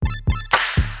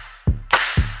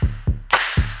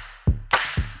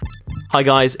Hi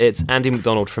guys, it's Andy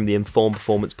McDonald from the Informed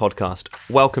Performance Podcast.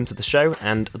 Welcome to the show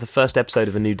and the first episode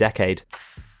of a new decade.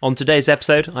 On today's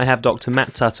episode, I have Dr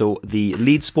Matt Tuttle, the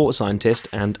lead sports scientist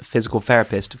and physical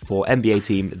therapist for NBA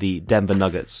team, the Denver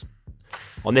Nuggets.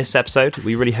 On this episode,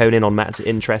 we really hone in on Matt's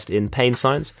interest in pain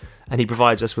science, and he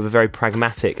provides us with a very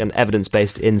pragmatic and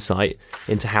evidence-based insight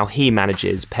into how he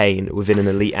manages pain within an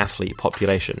elite athlete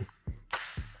population.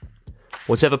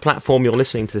 Whatever platform you're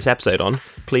listening to this episode on,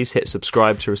 please hit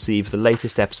subscribe to receive the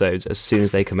latest episodes as soon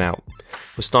as they come out.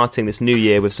 We're starting this new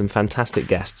year with some fantastic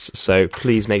guests, so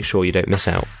please make sure you don't miss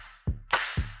out.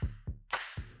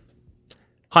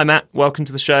 Hi Matt, welcome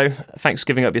to the show. Thanks for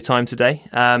giving up your time today.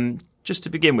 Just to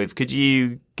begin with, could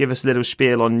you give us a little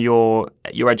spiel on your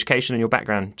education and your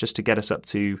background, just to get us up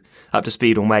to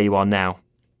speed on where you are now?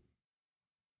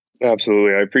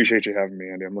 Absolutely. I appreciate you having me,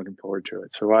 Andy. I'm looking forward to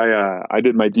it. So I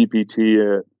did my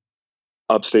DPT at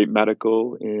Upstate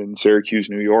Medical in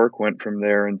Syracuse, New York, went from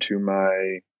there into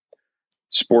my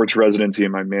sports residency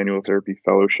and my manual therapy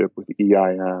fellowship with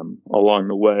EIM. Along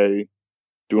the way,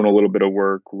 doing a little bit of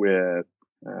work with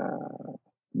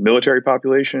military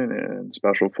population and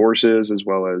special forces, as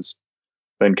well as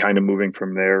then kind of moving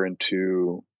from there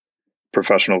into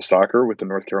professional soccer with the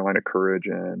North Carolina Courage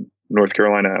and North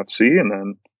Carolina FC, and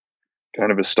then kind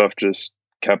of his stuff just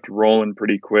kept rolling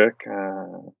pretty quick.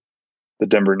 The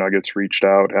Denver Nuggets reached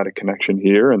out, had a connection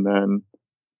here, and then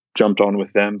jumped on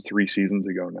with them 3 seasons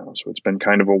ago now. So it's been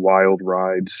kind of a wild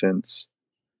ride since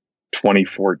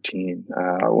 2014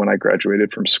 when I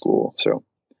graduated from school. So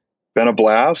been a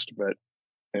blast, but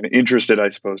and interested, I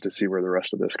suppose, to see where the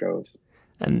rest of this goes.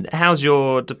 And how's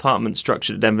your department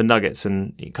structured at Denver Nuggets,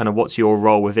 and kind of what's your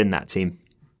role within that team?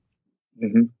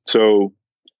 Mm-hmm. So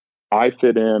I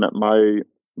fit in.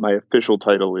 My official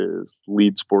title is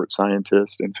lead sports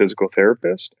scientist and physical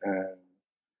therapist.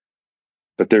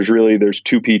 But there's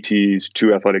 2 PTs,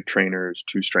 2 athletic trainers,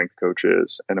 2 strength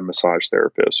coaches, and a massage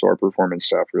therapist. So our performance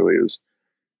staff really is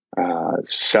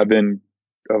 7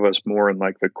 of us more in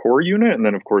like the core unit. And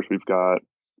then of course we've got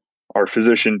our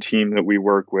physician team that we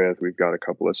work with. We've got a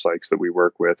couple of psychs that we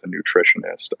work with, a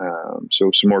nutritionist.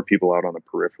 So some more people out on the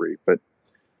periphery. But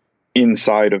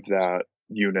inside of that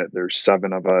unit, there's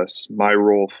 7 of us. My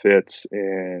role fits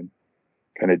in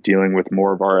kind of dealing with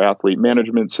more of our athlete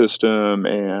management system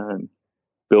and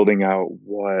building out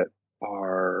what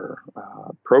our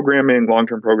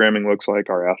long-term programming looks like,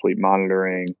 our athlete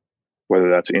monitoring, whether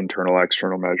that's internal,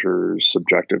 external measures,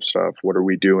 subjective stuff. What are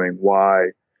we doing?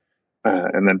 Why?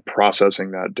 And then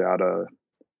processing that data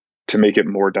to make it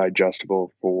more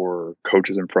digestible for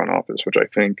coaches in front office, which I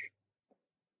think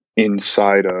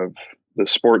inside of the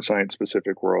sports science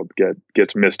specific world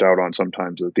gets missed out on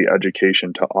sometimes, that the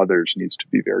education to others needs to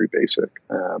be very basic.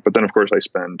 But then of course I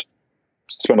spend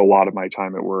a lot of my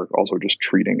time at work also just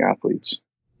treating athletes.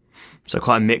 So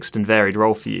quite a mixed and varied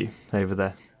role for you over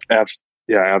there.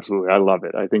 Yeah, absolutely. I love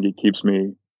it. I think it keeps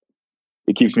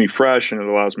me fresh, and it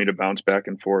allows me to bounce back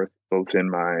and forth both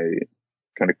in my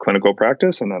kind of clinical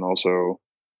practice and then also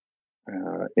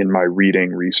in my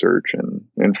reading, research,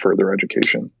 and further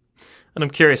education. And I'm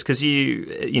curious because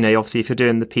you know, obviously if you're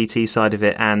doing the PT side of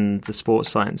it and the sports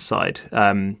science side,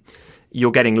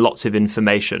 you're getting lots of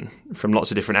information from lots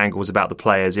of different angles about the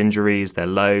players' injuries, their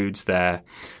loads, their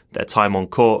time on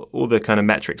court, all the kind of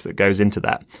metrics that goes into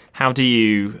that. How do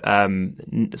you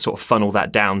sort of funnel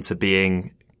that down to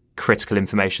being critical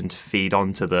information to feed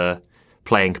onto the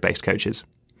playing-based coaches?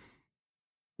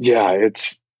 Yeah,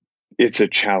 it's a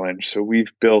challenge. So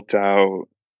we've built out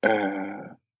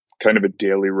kind of a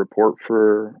daily report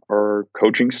for our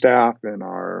coaching staff and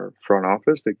our front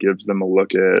office that gives them a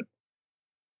look at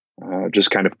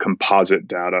just kind of composite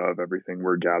data of everything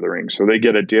we're gathering. So they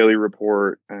get a daily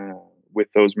report with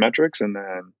those metrics, and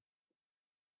then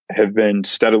have been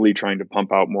steadily trying to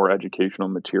pump out more educational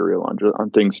material on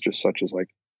things just such as like,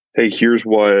 hey, here's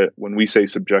when we say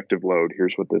subjective load,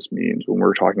 here's what this means. When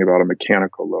we're talking about a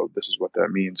mechanical load, this is what that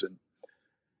means. And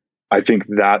I think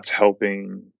that's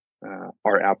helping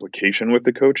our application with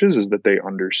the coaches, is that they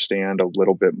understand a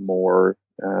little bit more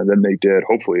than they did,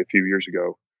 hopefully, a few years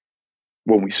ago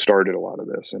when we started a lot of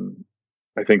this. And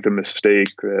I think the mistake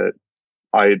that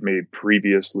I had made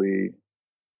previously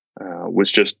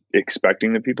was just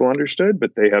expecting that people understood,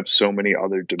 but they have so many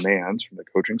other demands from the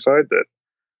coaching side that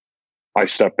I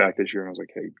stepped back this year and I was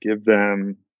like, hey,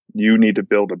 you need to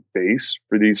build a base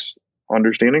for these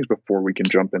understandings before we can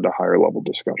jump into higher level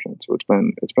discussion. So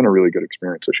it's been a really good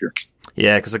experience this year.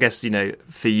 Yeah, because I guess,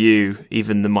 for you,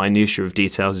 even the minutiae of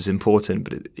details is important,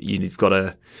 but you've got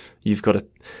to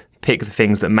pick the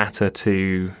things that matter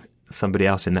to somebody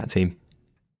else in that team.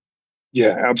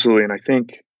 Yeah, absolutely. And I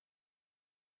think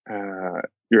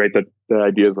you're right that the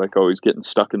idea is like always getting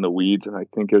stuck in the weeds. And I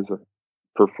think as a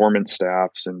performance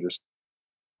staffs and just,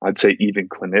 I'd say even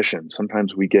clinicians,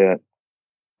 sometimes we get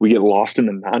lost in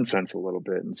the nonsense a little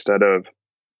bit instead of,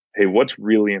 hey, what's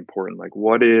really important? Like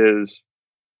what is,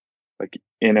 like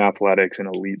in athletics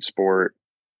and elite sport,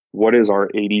 what is our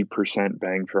 80%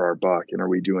 bang for our buck? And are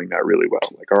we doing that really well?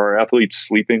 Like, are our athletes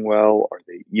sleeping well? Are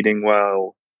they eating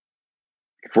well?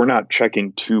 If we're not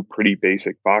checking two pretty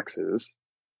basic boxes,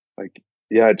 like,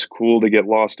 yeah, it's cool to get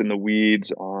lost in the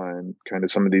weeds on kind of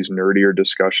some of these nerdier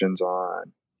discussions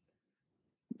on,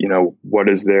 what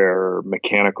is their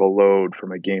mechanical load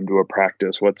from a game to a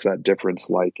practice? What's that difference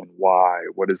like and why?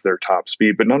 What is their top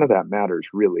speed? But none of that matters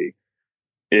really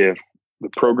if the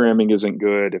programming isn't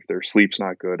good, if their sleep's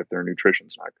not good, if their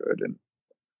nutrition's not good. And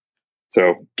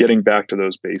so getting back to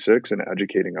those basics and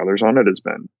educating others on it has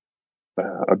been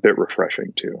a bit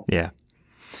refreshing too. Yeah.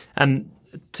 And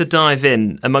to dive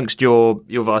in, amongst your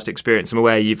vast experience, I'm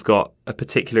aware you've got a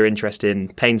particular interest in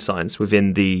pain science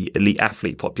within the elite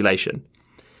athlete population.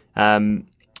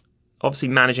 Obviously,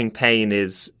 managing pain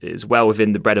is well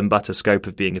within the bread and butter scope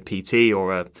of being a PT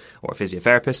or a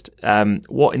physiotherapist.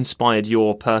 What inspired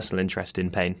your personal interest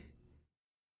in pain?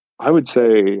 I would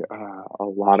say a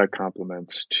lot of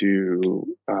compliments to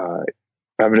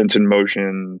Evidence in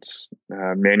Motion's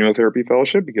manual therapy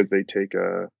fellowship, because they take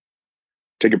a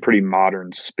pretty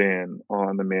modern spin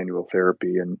on the manual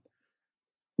therapy, and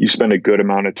you spend a good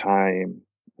amount of time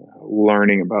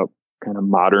learning about kind of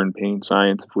modern pain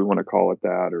science, if we want to call it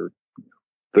that, or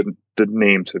the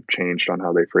names have changed on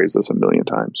how they phrase this a million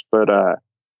times. But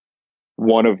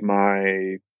one of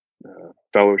my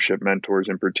fellowship mentors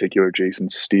in particular, Jason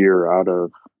Steer out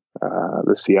of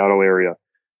the Seattle area,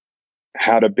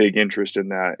 had a big interest in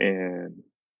that and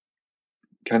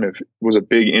kind of was a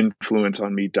big influence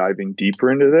on me diving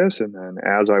deeper into this. And then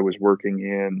as I was working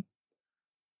in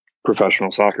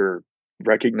professional soccer,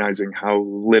 recognizing how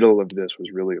little of this was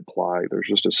really applied. There's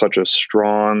just such a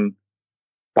strong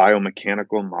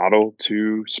biomechanical model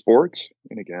to sports.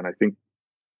 And again, I think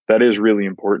that is really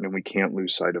important and we can't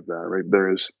lose sight of that, right?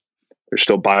 There's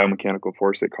still biomechanical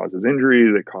force that causes injury,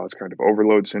 that cause kind of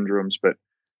overload syndromes, but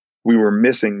we were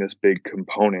missing this big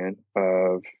component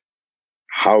of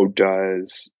how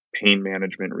does pain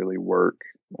management really work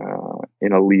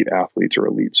in elite athletes or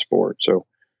elite sport. So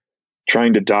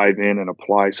trying to dive in and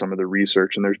apply some of the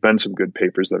research, and there's been some good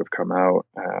papers that have come out,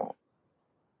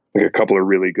 like a couple of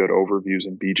really good overviews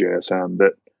in BJSM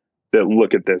that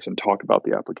look at this and talk about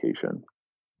the application.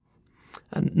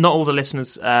 And not all the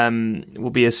listeners will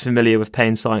be as familiar with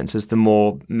pain science as the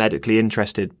more medically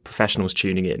interested professionals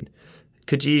tuning in.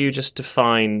 Could you just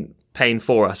define pain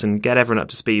for us and get everyone up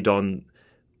to speed on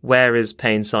where is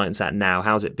pain science at now?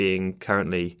 How's it being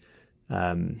currently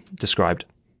described?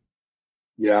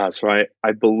 Yeah, so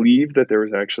I believe that there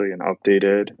was actually an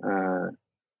updated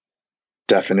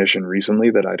definition recently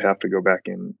that I'd have to go back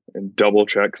and double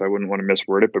check because I wouldn't want to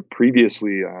misword it. But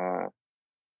previously,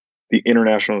 the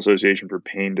International Association for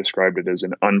Pain described it as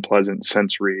an unpleasant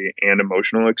sensory and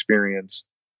emotional experience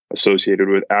associated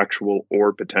with actual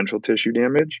or potential tissue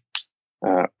damage,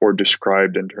 or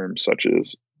described in terms such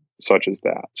as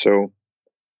that. So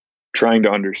trying to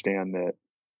understand that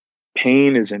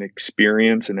pain is an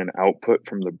experience and an output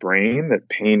from the brain, that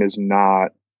pain is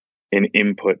not an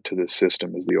input to the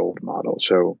system as the old model.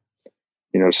 So,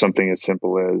 something as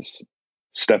simple as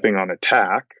stepping on a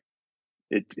tack,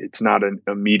 it's not an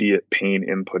immediate pain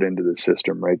input into the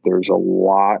system, right? There's a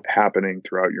lot happening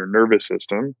throughout your nervous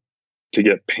system to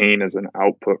get pain as an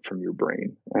output from your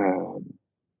brain,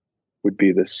 would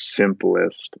be the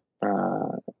simplest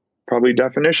probably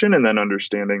definition. And then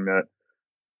understanding that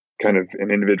kind of an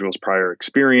individual's prior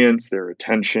experience, their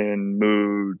attention,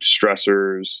 mood,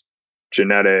 stressors,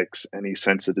 genetics, any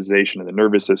sensitization of the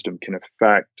nervous system can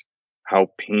affect how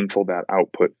painful that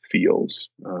output feels,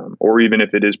 or even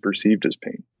if it is perceived as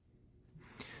pain.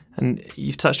 And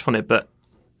you've touched upon it, but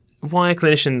why are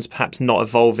clinicians perhaps not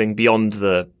evolving beyond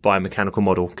the biomechanical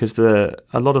model? Because a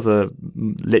lot of the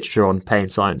literature on pain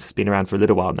science has been around for a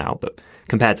little while now, but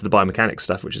compared to the biomechanics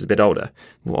stuff, which is a bit older,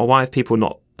 why have people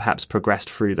not perhaps progressed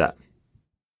through that?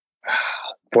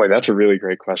 Boy, that's a really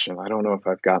great question. I don't know if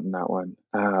I've gotten that one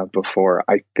before.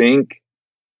 I think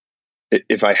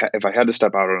if I had to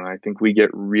step out on it, I think we get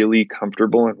really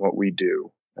comfortable in what we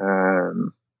do.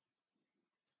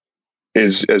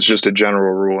 Is as just a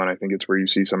general rule, and I think it's where you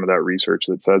see some of that research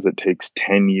that says it takes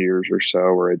 10 years or so,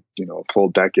 or a full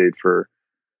decade for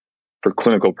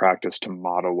clinical practice to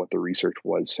model what the research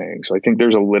was saying. So I think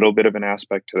there's a little bit of an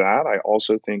aspect to that. I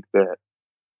also think that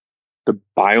the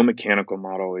biomechanical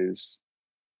model is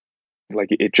like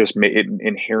it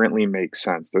inherently makes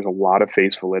sense. There's a lot of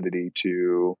face validity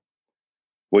to,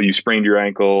 well, you sprained your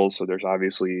ankle, so there's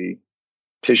obviously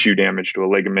tissue damage to a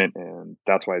ligament, and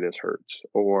that's why this hurts.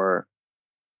 Or,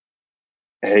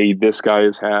 hey, this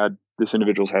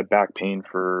individual's had back pain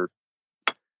for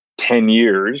 10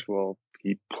 years. Well,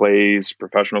 he plays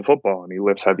professional football and he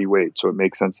lifts heavy weights, so it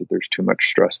makes sense that there's too much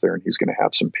stress there and he's going to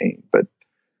have some pain. But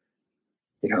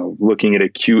looking at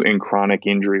acute and chronic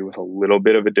injury with a little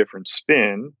bit of a different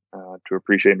spin, to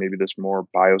appreciate maybe this more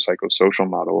biopsychosocial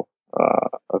model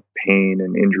of pain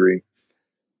and injury,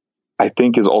 I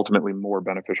think is ultimately more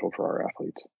beneficial for our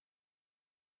athletes.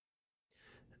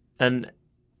 And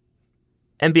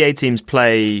NBA teams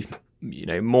play,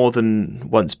 more than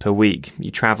once per week.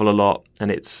 You travel a lot,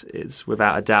 and it's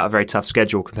without a doubt a very tough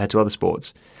schedule compared to other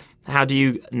sports. How do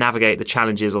you navigate the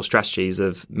challenges or strategies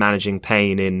of managing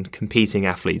pain in competing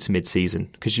athletes mid-season?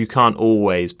 Because you can't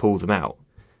always pull them out.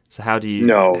 So how do you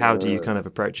kind of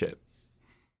approach it?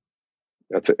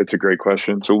 It's a great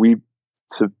question. So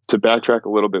to backtrack a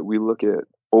little bit, we look at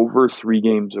over 3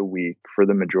 games a week for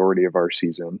the majority of our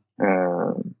season,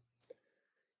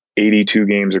 82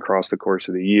 games across the course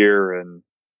of the year, and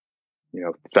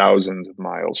thousands of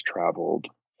miles traveled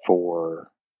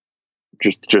for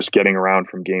just getting around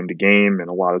from game to game, and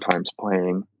a lot of times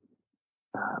playing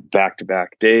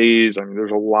back-to-back days. I mean,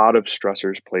 there's a lot of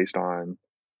stressors placed on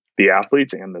the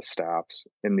athletes and the staffs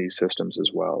in these systems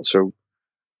as well. So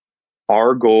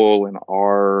our goal and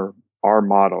our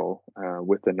model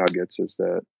with the Nuggets is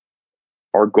that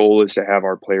our goal is to have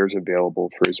our players available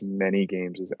for as many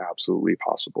games as absolutely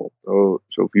possible. So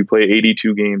if you play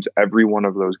 82 games, every one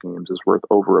of those games is worth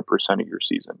over 1% of your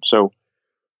season. So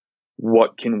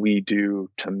what can we do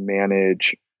to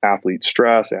manage athlete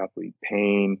stress, athlete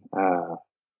pain?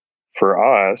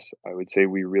 For us, I would say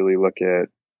we really look at,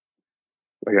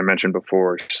 like I mentioned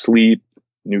before, sleep,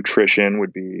 nutrition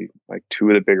would be like 2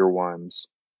 of the bigger ones.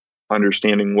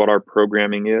 Understanding what our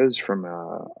programming is from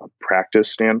a practice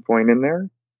standpoint in there,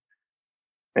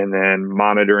 and then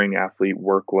monitoring athlete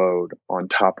workload on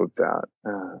top of that.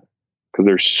 Because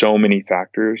there's so many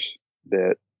factors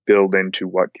that build into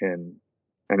what an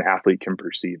athlete can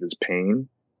perceive as pain.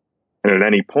 And at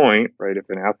any point, right, if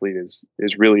an athlete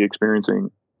is really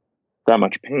experiencing that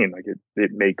much pain, like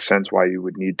it makes sense why you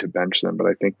would need to bench them. But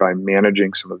I think by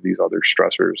managing some of these other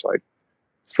stressors like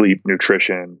sleep,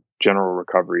 nutrition, general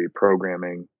recovery,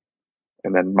 programming,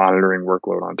 and then monitoring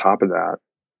workload on top of that,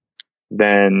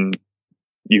 then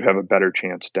you have a better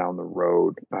chance down the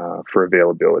road for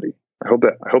availability. I hope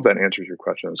that answers your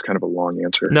question. It was kind of a long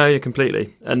answer. No, yeah,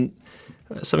 completely. And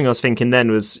something I was thinking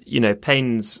then was,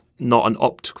 pain's not an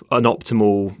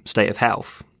optimal state of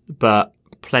health, but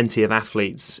plenty of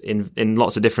athletes in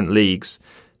lots of different leagues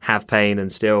have pain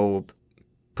and still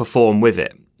perform with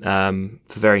it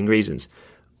for varying reasons.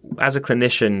 As a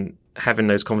clinician, having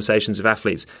those conversations with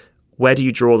athletes, where do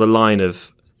you draw the line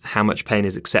of how much pain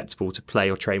is acceptable to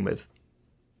play or train with?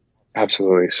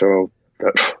 Absolutely. So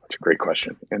that's a great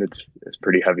question, and it's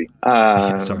pretty heavy.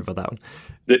 Sorry about that one.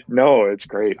 No, it's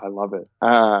great. I love it.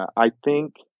 I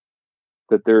think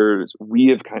that we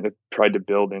have kind of tried to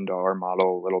build into our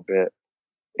model a little bit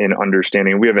in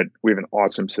understanding. We have an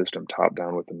awesome system top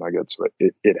down with the Nuggets, but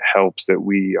it helps that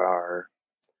we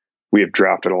have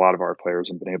drafted a lot of our players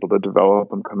and been able to develop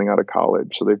them coming out of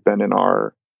college. So they've been in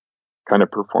our kind of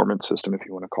performance system, if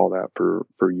you want to call that,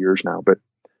 for years now. But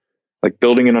like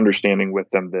building an understanding with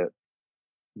them that,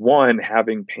 one,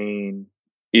 having pain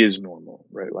is normal,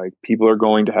 right? Like people are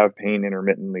going to have pain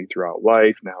intermittently throughout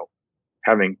life. Now,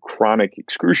 having chronic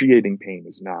excruciating pain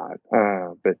is not,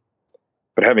 but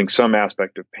having some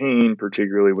aspect of pain,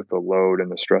 particularly with the load and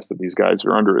the stress that these guys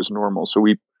are under, is normal. So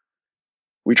we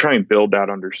try and build that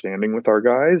understanding with our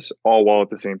guys, all while at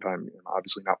the same time,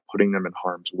 obviously not putting them in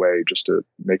harm's way just to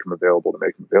make them available,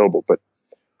 but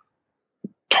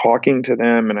talking to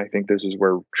them. And I think this is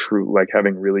where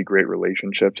having really great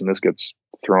relationships, and this gets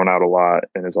thrown out a lot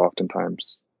and is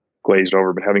oftentimes glazed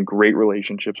over, but having great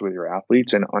relationships with your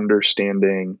athletes and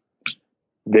understanding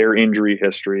their injury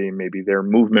history, maybe their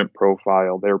movement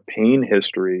profile, their pain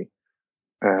history,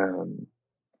 and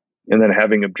then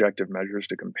having objective measures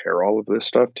to compare all of this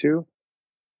stuff to,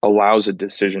 allows a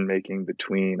decision making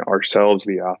between ourselves,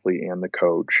 the athlete, and the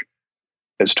coach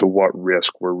as to what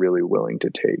risk we're really willing to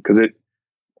take. Because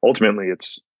ultimately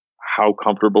it's how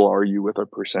comfortable are you with a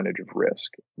percentage of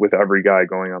risk with every guy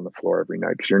going on the floor every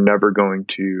night? Because you're never going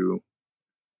to,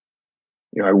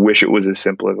 I wish it was as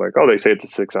simple as like, oh, they say it's a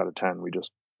 6 out of 10.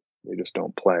 They just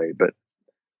don't play. But,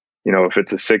 if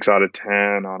it's a 6 out of 10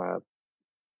 on a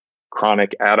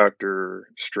chronic adductor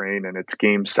strain and it's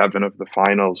game 7 of the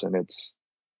finals and it's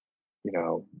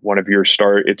one of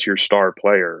it's your star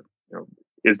player.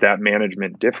 Is that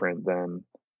management different than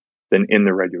in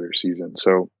the regular season?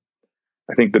 So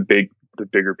I think the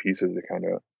bigger pieces to kind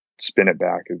of spin it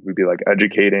back would be like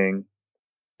educating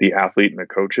the athlete and the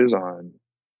coaches on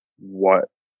what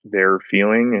they're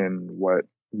feeling and what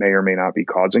may or may not be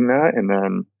causing that, and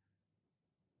then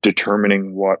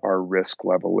determining what our risk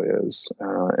level is,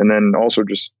 and then also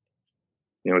just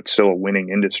it's still a winning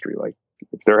industry. Like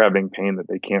if they're having pain that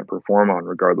they can't perform on,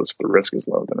 regardless if the risk is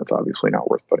low, then it's obviously not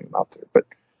worth putting them out there. But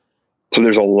so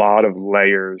there's a lot of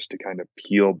layers to kind of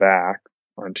peel back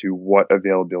onto what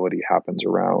availability happens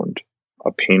around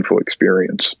a painful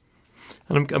experience.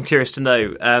 And I'm curious to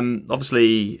know,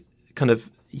 obviously, kind of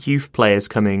youth players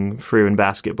coming through in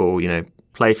basketball,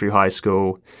 play through high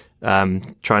school, trying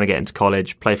to get into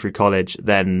college, play through college,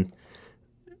 then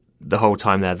the whole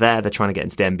time they're trying to get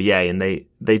into the NBA, and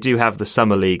they do have the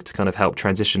summer league to kind of help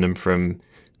transition them from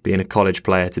being a college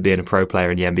player to being a pro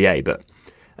player in the NBA. But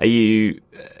do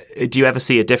you ever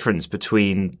see a difference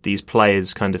between these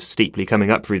players kind of steeply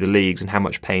coming up through the leagues and how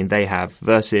much pain they have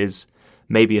versus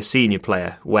maybe a senior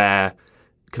player where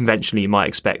conventionally you might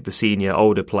expect the senior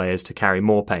older players to carry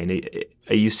more pain?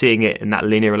 Are you seeing it in that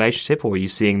linear relationship, or are you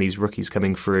seeing these rookies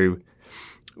coming through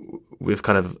with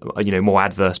kind of more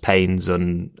adverse pains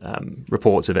and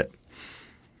reports of it?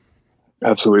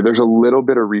 Absolutely. There's a little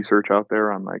bit of research out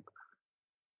there on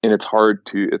and it's hard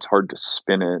to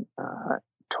spin it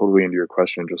totally into your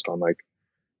question just on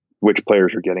which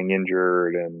players are getting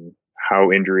injured and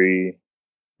how injury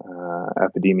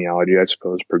epidemiology, I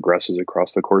suppose, progresses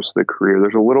across the course of the career.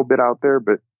 There's a little bit out there,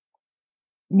 but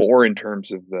more in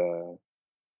terms of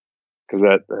because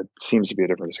that seems to be a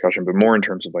different discussion, but more in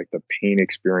terms of the pain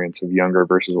experience of younger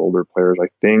versus older players. I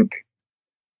think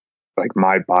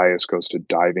my bias goes to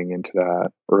diving into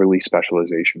that early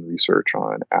specialization research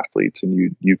on athletes.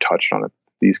 And you touched on it.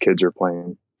 These kids are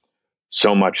playing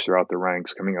so much throughout the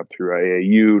ranks, coming up through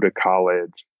AAU to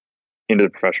college into the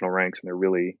professional ranks. And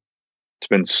it's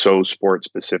been so sport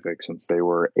specific since they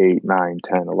were 8, 9,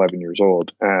 10, 11 years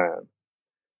old.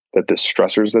 That the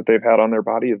stressors that they've had on their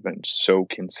body have been so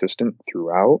consistent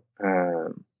throughout,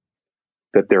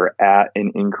 that they're at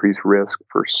an increased risk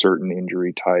for certain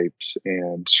injury types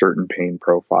and certain pain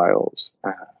profiles.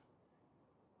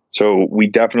 So we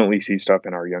definitely see stuff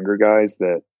in our younger guys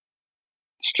that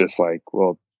it's just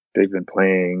they've been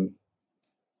playing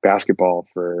basketball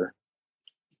for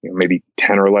maybe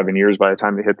 10 or 11 years by the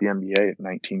time they hit the NBA at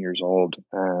 19 years old.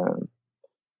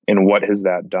 And what has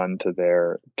that done to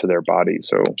their body?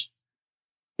 So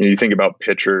you think about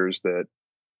pitchers that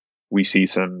we see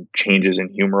some changes in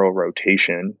humeral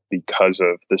rotation because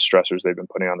of the stressors they've been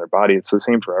putting on their body. It's the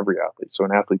same for every athlete. So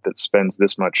an athlete that spends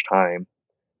this much time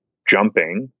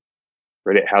jumping,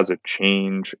 right, it has a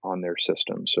change on their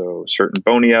system. So certain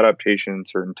bony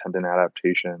adaptations, certain tendon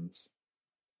adaptations,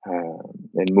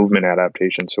 and movement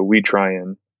adaptations. So we try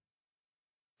and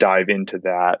dive into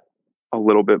that a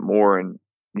little bit more. And,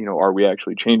 are we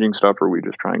actually changing stuff, or are we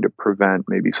just trying to prevent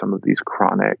maybe some of these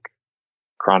chronic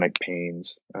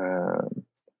pains,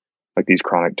 like these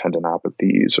chronic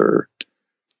tendinopathies or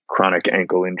chronic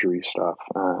ankle injury stuff?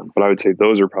 But I would say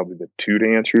those are probably the two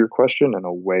to answer your question, and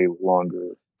a way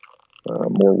longer,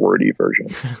 more wordy version.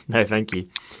 No, thank you.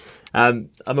 I'm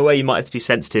aware you might have to be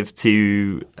sensitive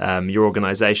to your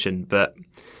organisation, but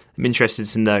I'm interested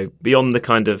to know, beyond the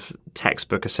kind of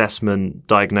textbook assessment,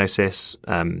 diagnosis,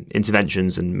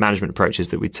 interventions and management approaches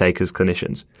that we take as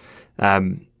clinicians,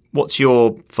 what's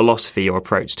your philosophy or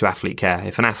approach to athlete care?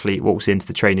 If an athlete walks into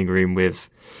the training room with,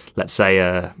 let's say,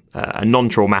 a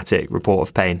non-traumatic report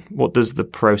of pain, what does the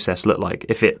process look like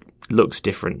if it looks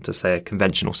different to, say, a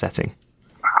conventional setting?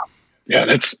 Yeah,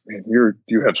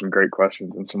 you have some great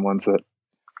questions, and some ones that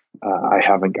I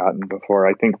haven't gotten before.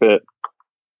 I think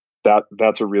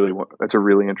that's a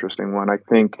really interesting one. I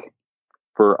think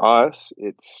for us,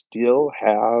 it still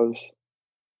has,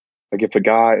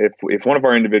 if one of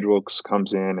our individuals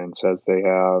comes in and says they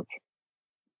have,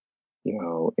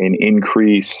 an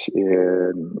increase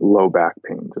in low back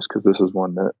pain, just because this is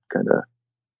one that kind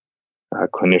of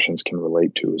clinicians can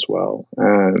relate to as well.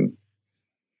 And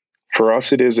for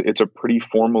us, it's a pretty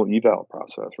formal eval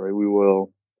process, right?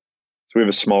 So we have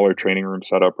a smaller training room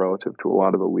set up relative to a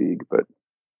lot of the league, but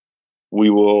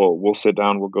we'll sit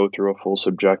down, we'll go through a full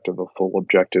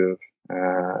objective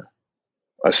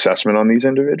assessment on these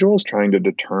individuals, trying to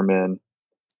determine,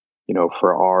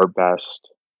 for our best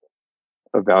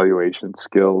evaluation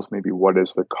skills, maybe what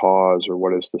is the cause or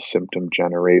what is the symptom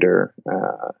generator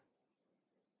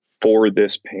for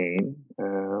this pain.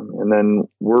 And then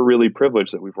we're really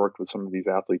privileged that we've worked with some of these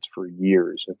athletes for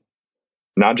years.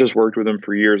 not just worked with them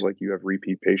for years, like you have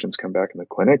repeat patients come back in the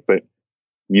clinic, but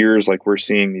years like we're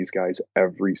seeing these guys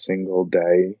every single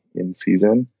day in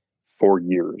season for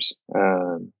years.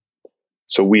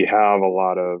 So we have a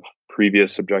lot of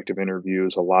previous subjective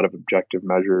interviews, a lot of objective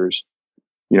measures,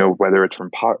 whether it's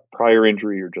from prior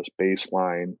injury or just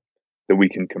baseline, that we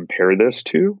can compare this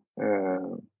to.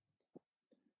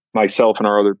 Myself and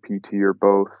our other PT are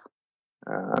both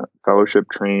fellowship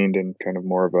trained in kind of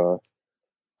more of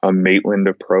a Maitland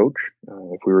approach,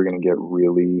 if we were going to get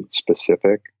really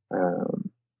specific,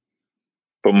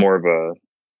 but more of a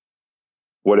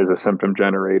what is a symptom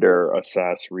generator,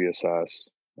 assess, reassess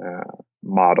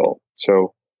model.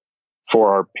 So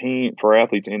for our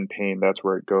athletes in pain, that's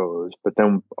where it goes. But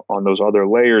then on those other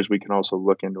layers, we can also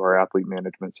look into our athlete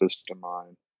management system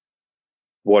on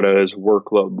what does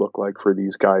workload look like for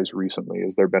these guys recently?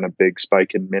 Has there been a big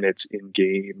spike in minutes in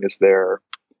game? Is there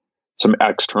some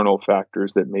external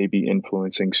factors that may be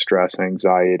influencing stress,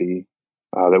 anxiety,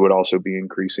 that would also be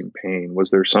increasing pain? Was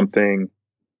there something,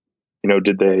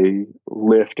 did they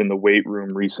lift in the weight room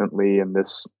recently and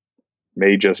this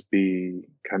may just be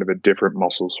kind of a different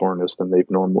muscle soreness than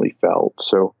they've normally felt?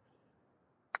 So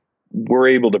we're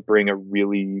able to bring a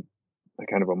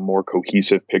kind of a more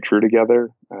cohesive picture together,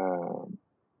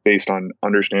 based on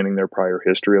understanding their prior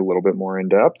history a little bit more in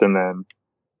depth, and then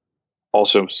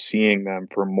also seeing them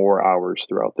for more hours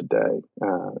throughout the day.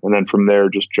 And then from there,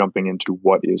 just jumping into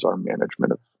what is our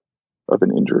management of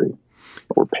an injury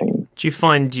or pain. Do you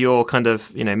find your kind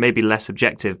of, maybe less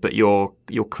objective, but your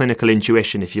clinical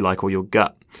intuition, if you like, or your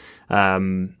gut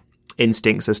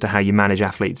instincts as to how you manage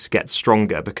athletes get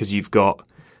stronger because you've got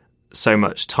so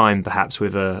much time perhaps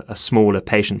with a smaller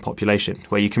patient population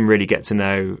where you can really get to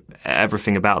know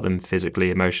everything about them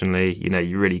physically, emotionally,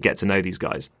 you really get to know these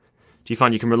guys? Do you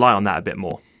find you can rely on that a bit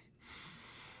more?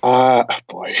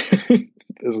 Boy,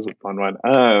 this is a fun one.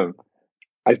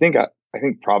 I think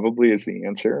probably is the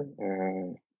answer.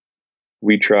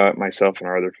 We try, myself and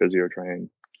our other physio, try and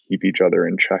keep each other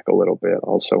in check a little bit.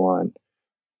 Also on,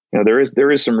 there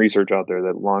is some research out there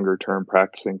that longer term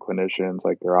practicing clinicians,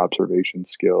 like their observation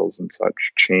skills and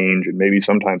such, change, and maybe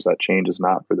sometimes that change is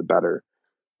not for the better.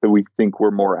 That we think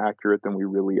we're more accurate than we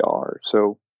really are.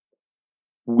 So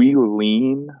we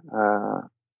lean on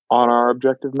our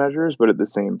objective measures, but at the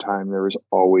same time, there is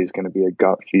always going to be a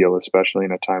gut feel, especially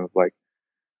in a time of like,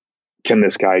 can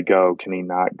this guy go? Can he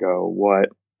not go?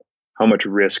 How much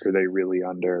risk are they really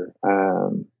under?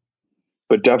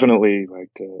 But definitely, like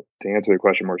to answer the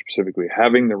question more specifically,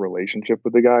 having the relationship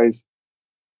with the guys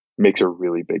makes a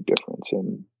really big difference.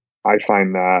 And I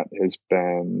find that has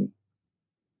been,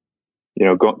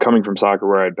 coming from soccer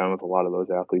where I'd been with a lot of those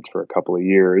athletes for a couple of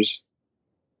years,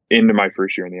 into my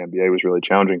first year in the NBA was really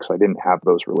challenging because I didn't have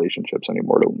those relationships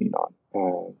anymore to lean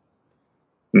on.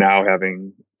 Now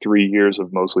having 3 years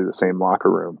of mostly the same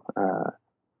locker room,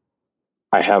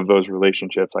 I have those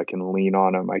relationships. I can lean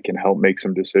on them. I can help make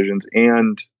some decisions.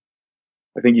 And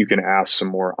I think you can ask some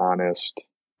more honest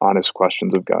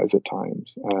questions of guys at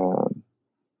times,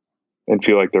 and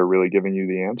feel like they're really giving you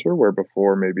the answer, where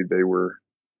before maybe they were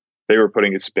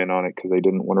putting a spin on it because they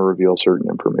didn't want to reveal certain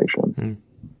information.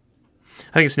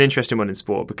 I think it's an interesting one in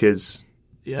sport because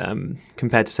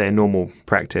compared to, say, a normal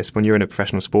practice, when you're in a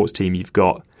professional sports team, you've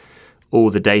got all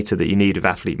the data that you need of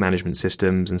athlete management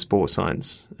systems and sports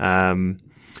science.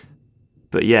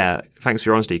 But yeah, thanks for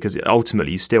your honesty, because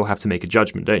ultimately you still have to make a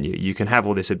judgment, don't you? You can have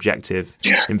all this objective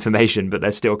information, but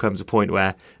there still comes a point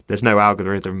where there's no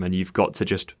algorithm and you've got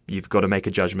to make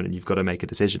a judgment and you've got to make a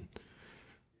decision.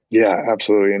 Yeah,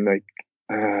 absolutely. And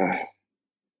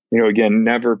again,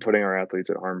 never putting our athletes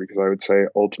at harm, because I would say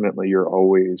ultimately you're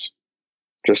always,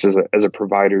 just as a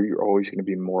provider, you're always going to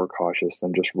be more cautious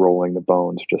than just rolling the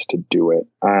bones just to do it.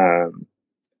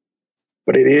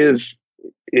 But it is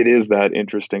that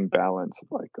interesting balance of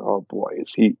like, oh boy,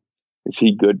 is he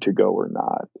good to go or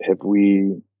not? Have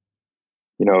we,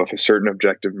 if a certain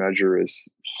objective measure is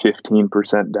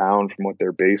 15% down from what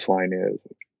their baseline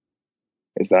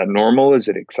is that normal? Is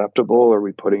it acceptable? Are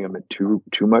we putting them at too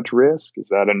much risk? Is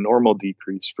that a normal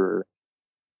decrease for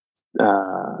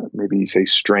maybe say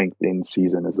strength in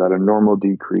season? Is that a normal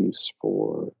decrease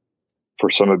for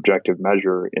some objective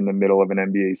measure in the middle of an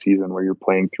NBA season where you're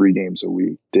playing 3 games a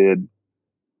week? Did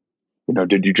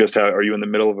you just are you in the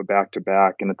middle of a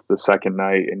back-to-back and it's the second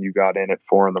night and you got in at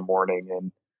 4 a.m.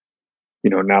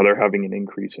 and now they're having an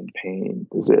increase in pain?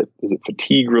 Is it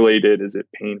fatigue related? Is it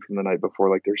pain from the night before?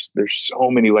 Like there's so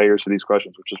many layers to these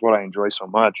questions, which is what I enjoy so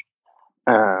much.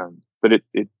 But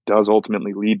it does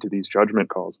ultimately lead to these judgment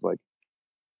calls of like,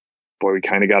 boy, we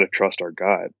kind of got to trust our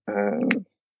gut. And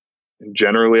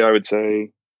generally, I would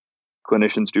say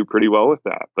clinicians do pretty well with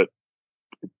that, but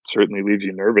it certainly leaves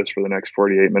you nervous for the next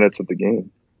 48 minutes of the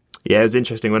game. Yeah, it was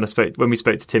interesting when we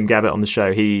spoke to Tim Gabbett on the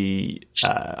show. He,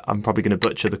 I'm probably going to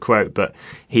butcher the quote, but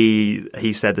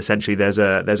he said essentially there's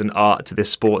an art to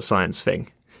this sports science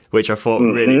thing, which I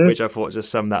thought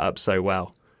just summed that up so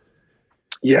well.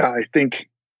 Yeah, I think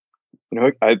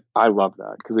I love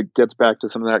that because it gets back to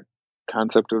some of that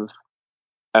concept of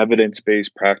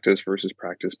evidence-based practice versus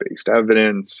practice-based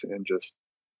evidence and just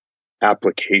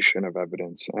application of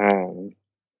evidence.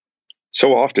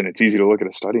 So often it's easy to look at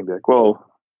a study and be like, well,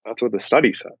 that's what the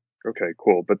study said. Okay,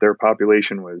 cool. But their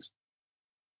population was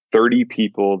 30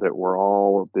 people that were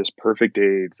all this perfect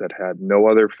age that had no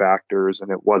other factors,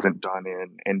 and it wasn't done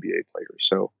in NBA players.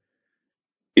 So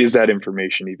is that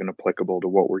information even applicable to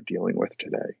what we're dealing with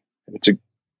today? And it's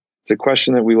a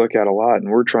question that we look at a lot, and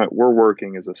we're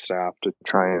working as a staff to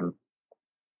try and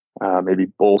maybe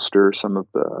bolster some of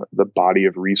the body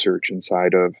of research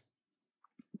inside of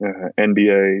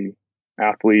NBA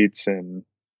athletes and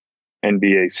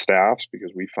NBA staffs,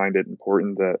 because we find it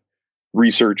important that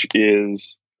research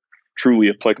is truly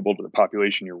applicable to the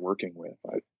population you're working with.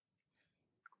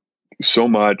 So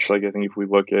much, like I think if we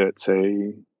look at,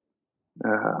 say,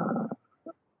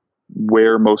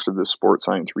 where most of the sports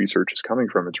science research is coming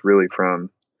from, it's really from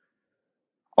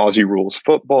Aussie rules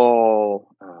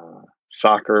football,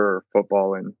 soccer, or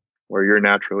football, and where you're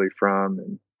naturally from,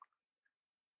 and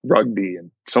rugby.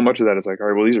 And so much of that is like, all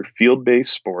right, well, these are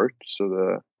field-based sports, so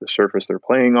the surface they're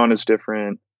playing on is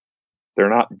different. They're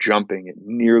not jumping at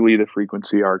nearly the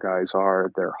frequency our guys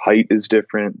are. Their height is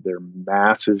different. Their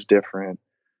mass is different.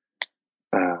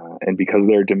 And because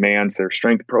their demands, their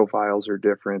strength profiles are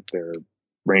different. Their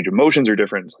range of motions are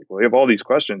different. It's like, well, we have all these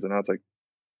questions. And now it's like,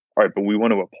 all right, but we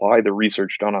want to apply the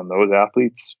research done on those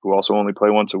athletes who also only play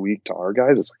once a week to our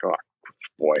guys. It's like, oh,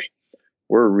 boy,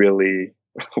 we're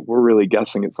really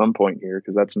guessing at some point here,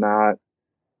 because that's not,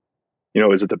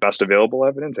 is it the best available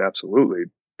evidence? Absolutely,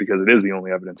 because it is the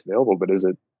only evidence available. But is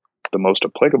it the most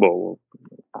applicable?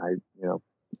 I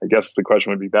guess the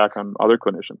question would be back on other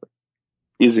clinicians.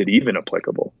 Is it even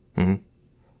applicable? Mm-hmm.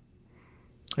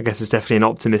 I guess it's definitely an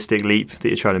optimistic leap that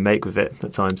you're trying to make with it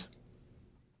at times.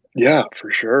 Yeah,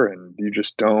 for sure. And you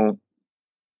just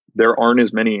there aren't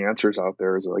as many answers out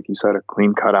there as, like you said, a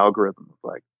clean cut algorithm of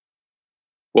like,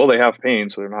 well, they have pain,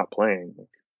 so they're not playing.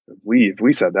 If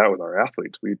we said that with our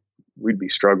athletes, we'd be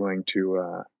struggling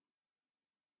to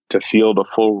field a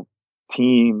full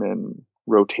team and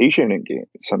rotation in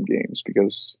some games,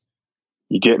 because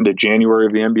you get into January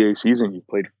of the NBA season, you've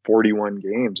played 41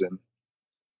 games, and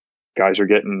guys are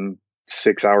getting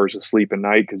 6 hours of sleep a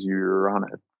night because you're on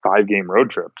a 5-game road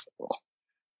trip. So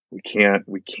we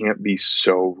can't be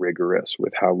so rigorous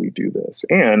with how we do this.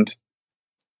 And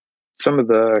some of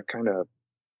the kind of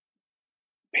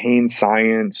pain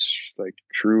science, like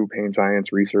true pain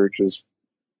science research, is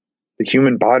the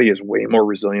human body is way more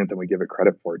resilient than we give it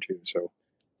credit for too. So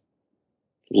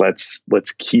let's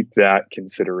keep that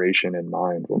consideration in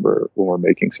mind when we're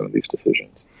making some of these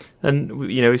decisions. And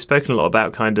we've spoken a lot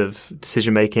about kind of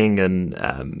decision making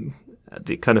and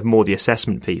the kind of more the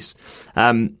assessment piece.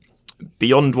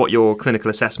 Beyond what your clinical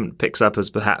assessment picks up as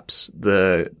perhaps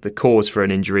the cause for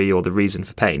an injury or the reason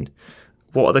for pain,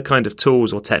 what are the kind of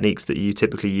tools or techniques that you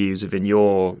typically use within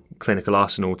your clinical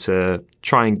arsenal to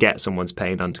try and get someone's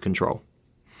pain under control?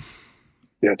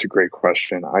 Yeah, it's a great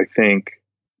question. I think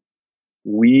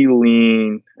we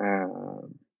lean,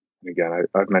 again,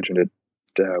 I've mentioned it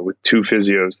with 2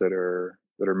 physios that are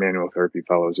manual therapy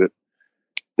fellows.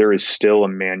 There is still a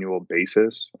manual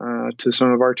basis to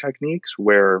some of our techniques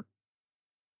where,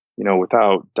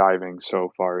 without diving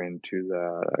so far into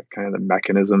the kind of the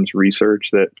mechanisms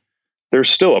research, that there's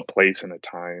still a place and a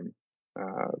time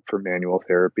for manual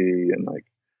therapy. And like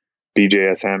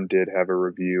BJSM did have a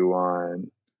review on,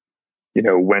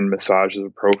 when massage is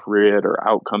appropriate or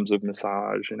outcomes of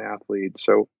massage in athletes.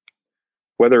 So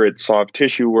whether it's soft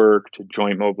tissue work to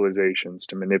joint mobilizations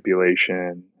to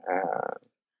manipulation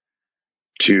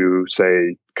to,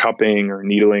 say, cupping or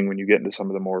needling when you get into some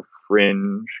of the more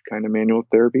fringe kind of manual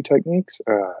therapy techniques,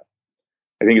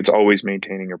 I think it's always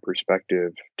maintaining a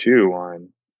perspective too on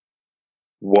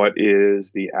what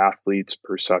is the athlete's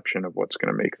perception of what's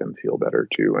going to make them feel better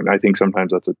too. And I think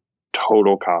sometimes that's a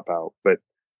total cop out, but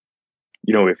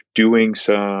if doing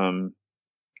some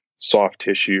soft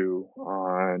tissue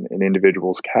on an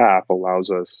individual's calf allows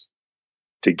us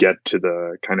to get to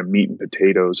the kind of meat and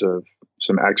potatoes of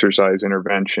some exercise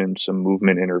intervention, some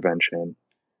movement intervention,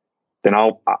 then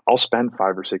I'll spend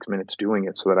 5 or 6 minutes doing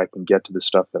it so that I can get to the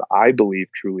stuff that I believe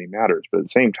truly matters. But at the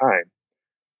same time,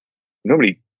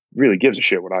 nobody really gives a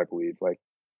shit what I believe. Like,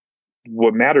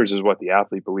 what matters is what the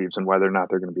athlete believes and whether or not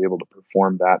they're going to be able to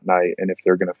perform that night and if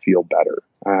they're going to feel better.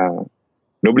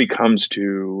 Nobody comes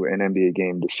to an NBA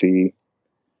game to see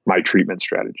my treatment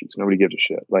strategies. Nobody gives a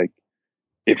shit. Like,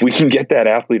 if we can get that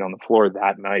athlete on the floor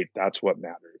that night, that's what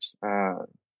matters.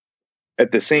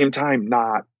 At the same time,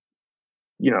 not,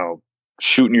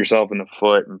 shooting yourself in the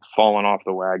foot and falling off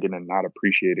the wagon and not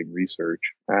appreciating research.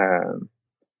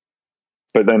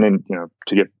 But then,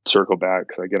 to circle back,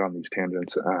 because I get on these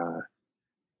tangents,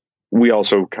 we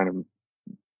also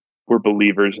we're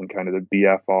believers in kind of the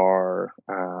BFR,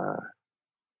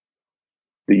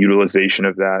 the utilization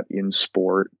of that in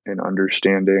sport and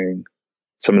understanding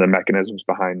some of the mechanisms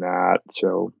behind that.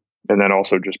 So, and then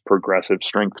also just progressive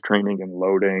strength training and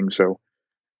loading. So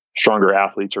stronger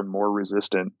athletes are more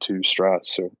resistant to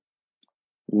stress. So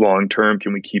long term,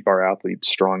 can we keep our athletes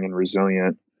strong and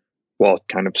resilient? While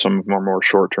kind of some of our more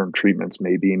short-term treatments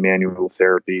may be manual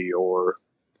therapy or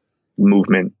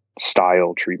movement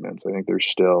style treatments. I think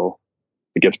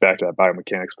it gets back to that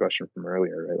biomechanics question from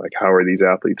earlier, right? Like, how are these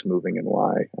athletes moving and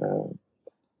why?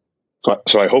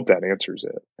 So I hope that answers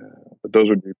it. But those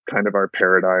would be kind of our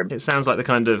paradigm. It sounds like the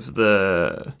kind of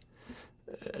the,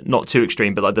 not too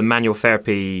extreme, but like the manual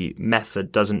therapy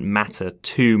method doesn't matter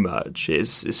too much.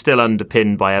 It's still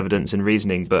underpinned by evidence and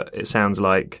reasoning, but it sounds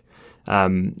like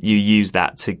you use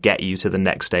that to get you to the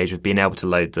next stage of being able to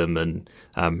load them and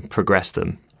progress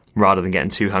them, rather than getting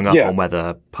too hung up on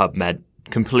whether PubMed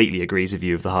completely agrees with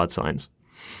you of the hard science.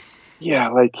 Yeah,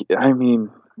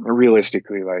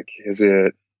 realistically, is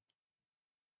it,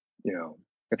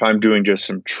 if I'm doing just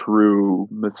some true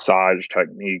massage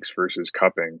techniques versus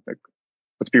cupping,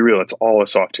 let's be real, it's all a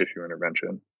soft tissue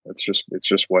intervention. It's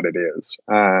just what it is.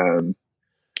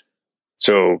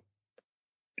 So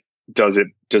does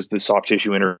the soft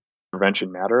tissue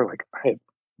intervention matter? I have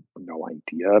no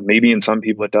idea. Maybe in some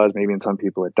people it does, maybe in some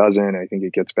people it doesn't. I think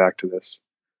it gets back to this.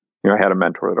 I had a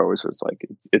mentor that always was like,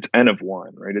 it's N of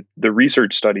one, right? The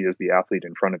research study is the athlete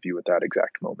in front of you at that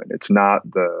exact moment. It's not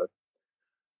the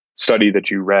study that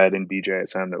you read in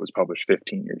BJSM that was published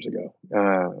 15 years ago.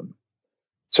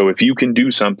 So if you can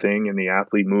do something and the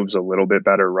athlete moves a little bit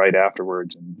better right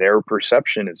afterwards and their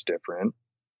perception is different,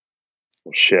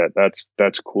 well, shit,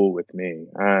 that's cool with me.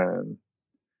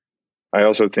 I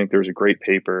also think there's a great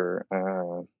paper,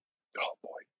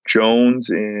 Jones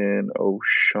in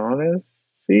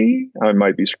O'Shaughnessy. I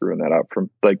might be screwing that up, from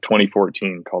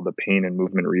 2014, called the pain and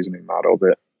movement reasoning model.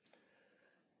 That,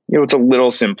 it's a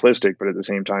little simplistic, but at the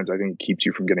same time, I think it keeps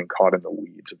you from getting caught in the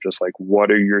weeds of just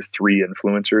what are your three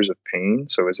influencers of pain?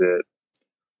 So is it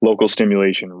local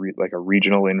stimulation, like a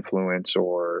regional influence,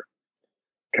 or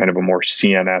kind of a more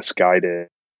CNS guided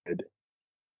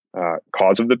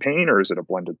cause of the pain, or is it a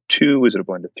blend of two? Is it a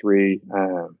blend of three?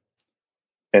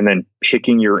 And then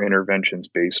picking your interventions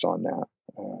based on that.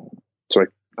 So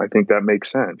I think that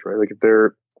makes sense, right? Like,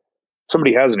 if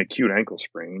somebody has an acute ankle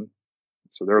sprain,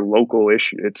 so their local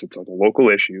issue, it's a local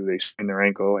issue. They sprain their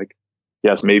ankle.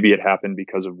 Yes, maybe it happened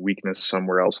because of weakness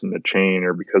somewhere else in the chain,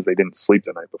 or because they didn't sleep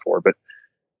the night before, but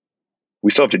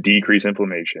we still have to decrease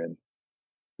inflammation,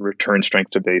 return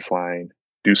strength to baseline,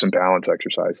 do some balance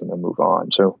exercise, and then move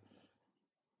on. So,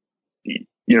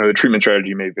 the treatment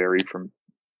strategy may vary from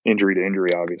injury to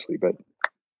injury, obviously, but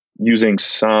using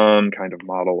some kind of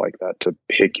model like that to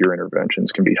pick your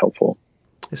interventions can be helpful.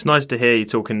 It's nice to hear you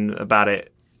talking about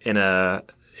it in a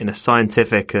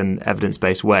scientific and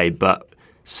evidence-based way, but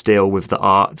still with the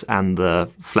art and the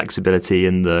flexibility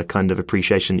and the kind of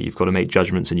appreciation that you've got to make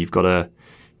judgments and you've got to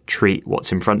treat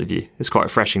what's in front of you. It's quite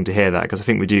refreshing to hear that, because I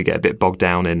think we do get a bit bogged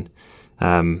down in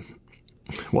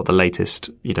what the latest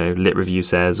lit review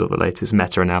says or the latest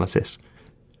meta-analysis.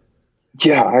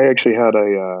 Yeah, I actually had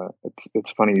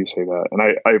it's funny you say that, and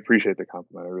I appreciate the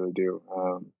compliment. I really do.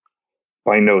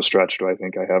 By no stretch do I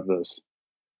think I have this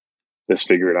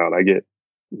figured out. I get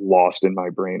lost in my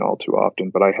brain all too often,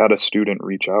 but I had a student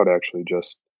reach out actually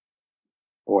just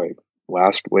late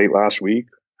last week,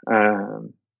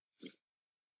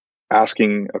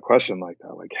 asking a question like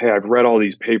that. Like, hey, I've read all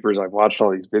these papers, I've watched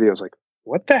all these videos. Like,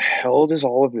 what the hell does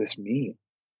all of this mean?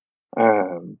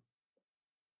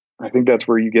 I think that's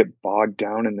where you get bogged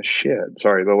down in the shit.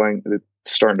 Sorry, it's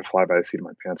starting to fly by the seat of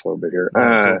my pants a little bit here.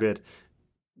 That's all good.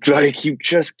 You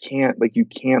just can't, you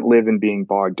can't live in being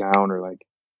bogged down, or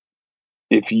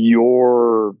if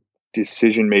your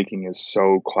decision making is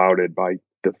so clouded by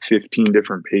the 15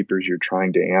 different papers you're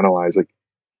trying to analyze,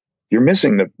 you're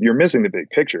missing the big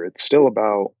picture. It's still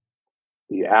about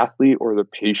the athlete or the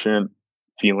patient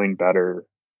feeling better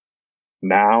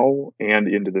now and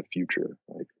into the future.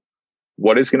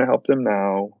 What is going to help them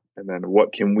now, and then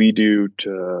what can we do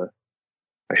to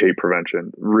I hate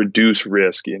prevention. Reduce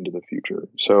risk into the future.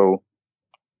 So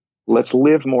let's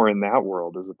live more in that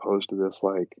world as opposed to this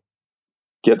like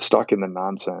get stuck in the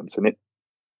nonsense. And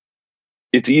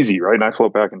it's easy, right? And I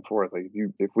float back and forth. Like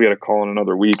if we had a call in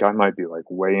another week, I might be like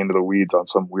way into the weeds on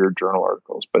some weird journal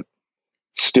articles, but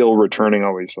still returning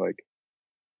always like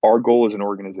our goal as an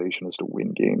organization is to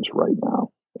win games right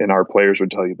now. And our players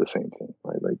would tell you the same thing,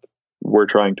 right? Like we're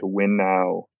trying to win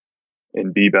now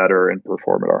and be better and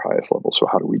perform at our highest level. So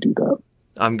how do we do that?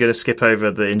 I'm going to skip over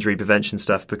the injury prevention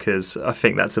stuff because I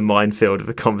think that's a minefield of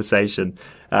a conversation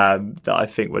that I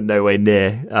think we're nowhere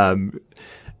near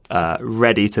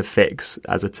ready to fix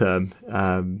as a term.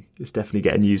 It's definitely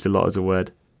getting used a lot as a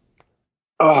word.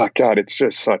 Oh God, it's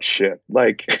just such shit.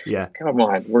 Like, yeah, come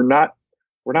on, we're not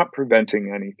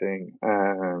preventing anything.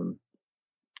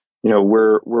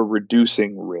 We're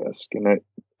reducing risk, and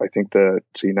I think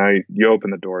now you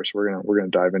open the door, so we're gonna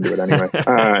dive into it anyway.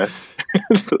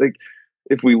 Like,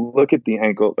 if we look at the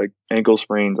ankle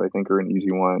sprains, I think are an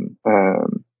easy one.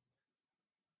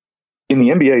 In the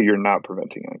NBA, you're not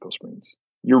preventing ankle sprains.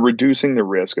 You're reducing the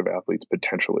risk of athletes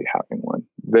potentially having one.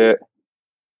 That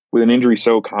with an injury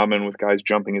so common, with guys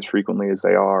jumping as frequently as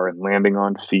they are and landing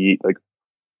on feet, like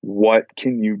what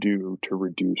can you do to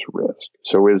reduce risk?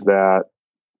 So is that,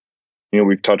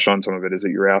 we've touched on some of it. Is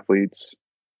it your athletes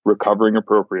recovering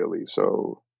appropriately?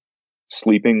 So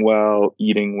sleeping well,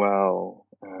 eating well,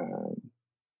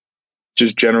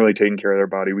 just generally taking care of their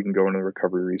body. We can go into the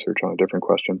recovery research on a different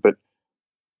question, but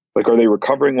like, are they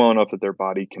recovering well enough that their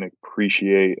body can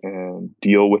appreciate and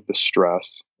deal with the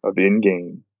stress of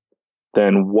in-game?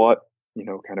 Then what,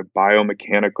 kind of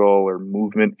biomechanical or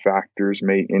movement factors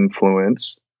may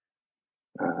influence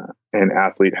an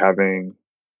athlete having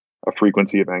a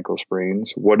frequency of ankle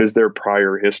sprains? What is their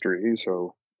prior history?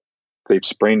 So they've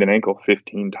sprained an ankle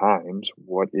 15 times.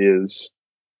 What is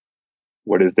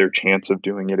their chance of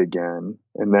doing it again?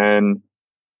 And then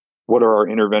what are our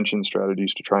intervention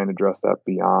strategies to try and address that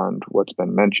beyond what's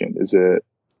been mentioned? Is it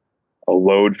a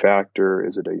load factor?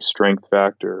 Is it a strength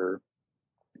factor?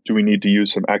 Do we need to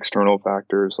use some external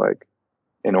factors like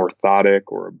an orthotic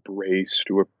or a brace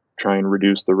to try and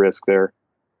reduce the risk there?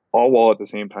 All while at the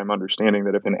same time understanding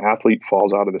that if an athlete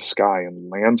falls out of the sky and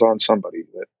lands on somebody,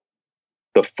 that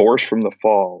the force from the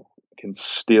fall can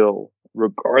still,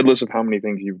 regardless of how many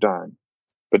things you've done,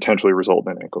 potentially result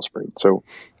in an ankle sprain. So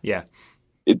yeah,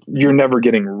 you're never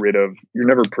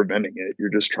preventing it. You're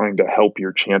just trying to help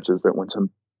your chances that when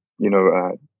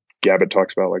Gabbett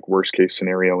talks about like worst case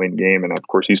scenario in game. And of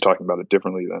course he's talking about it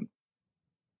differently than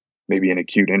maybe an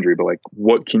acute injury, but like,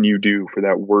 what can you do for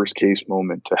that worst case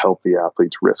moment to help the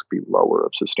athlete's risk be lower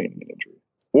of sustaining an injury?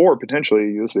 Or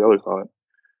potentially, this is the other thought,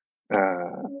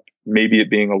 maybe it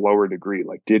being a lower degree.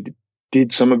 Like, did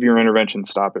some of your intervention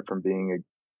stop it from being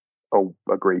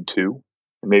a grade 2?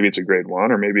 And maybe it's a grade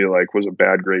 1, or maybe like was a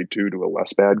bad grade 2 to a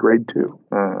less bad grade 2.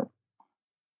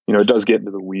 It does get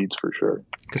into the weeds for sure.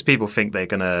 Because people think they're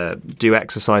going to do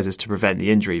exercises to prevent the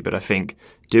injury, but I think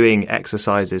doing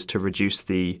exercises to reduce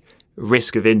the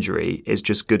risk of injury is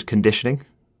just good conditioning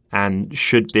and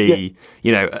should be,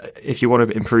 if you want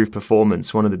to improve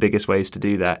performance, one of the biggest ways to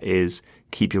do that is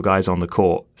keep your guys on the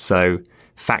court. So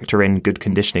factor in good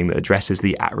conditioning that addresses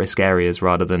the at-risk areas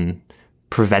rather than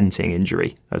preventing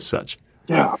injury as such.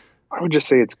 Yeah, I would just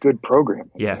say it's good programming.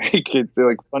 Yeah.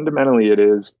 Like fundamentally it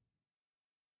is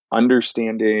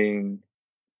understanding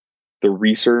the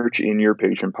research in your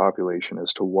patient population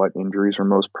as to what injuries are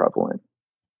most prevalent,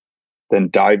 then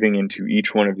diving into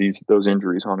each one of those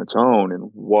injuries on its own and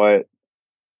what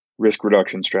risk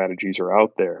reduction strategies are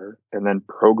out there, and then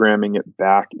programming it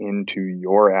back into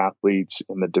your athletes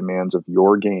and the demands of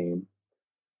your game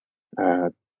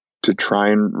to try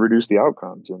and reduce the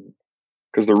outcomes. And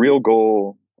because the real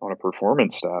goal on a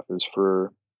performance staff is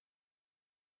for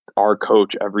our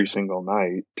coach every single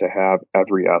night to have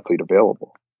every athlete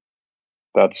available.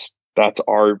 That's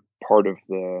our part of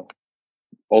the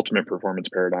ultimate performance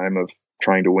paradigm of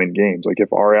trying to win games. Like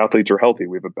if our athletes are healthy,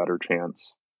 we have a better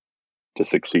chance to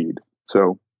succeed.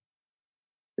 So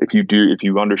if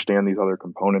you understand these other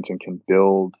components and can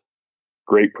build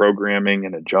great programming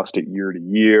and adjust it year to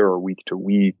year or week to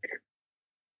week,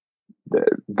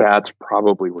 that's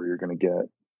probably where you're going to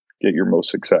get your most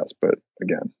success. But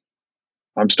again,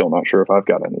 I'm still not sure if I've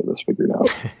got any of this figured out.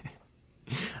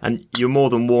 And you're more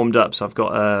than warmed up, so I've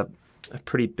got a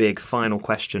pretty big final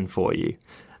question for you.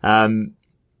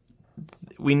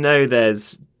 We know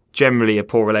there's generally a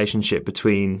poor relationship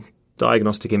between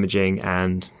diagnostic imaging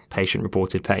and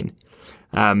patient-reported pain.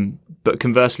 But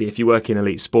conversely, if you work in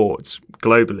elite sports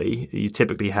globally, you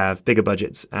typically have bigger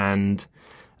budgets and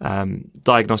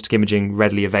diagnostic imaging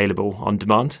readily available on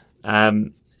demand.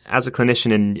 As a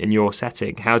clinician in your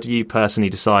setting, how do you personally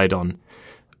decide on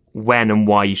when and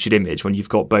why you should image when you've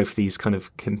got both these kind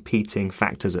of competing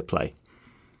factors at play?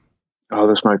 Oh,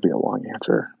 this might be a long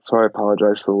answer, so I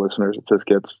apologize to the listeners if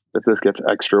this gets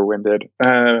extra winded.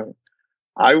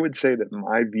 I would say that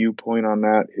my viewpoint on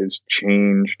that has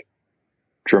changed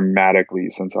dramatically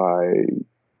since I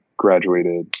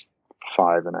graduated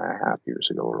 5.5 years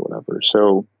ago or whatever.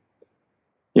 So,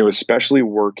 especially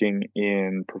working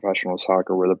in professional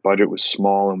soccer where the budget was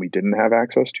small and we didn't have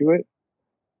access to it,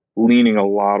 leaning a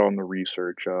lot on the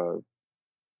research of,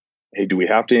 hey, do we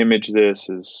have to image this?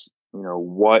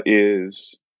 What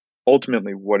is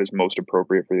most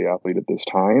appropriate for the athlete at this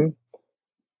time?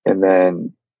 And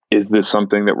then, is this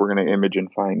something that we're going to image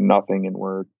and find nothing, and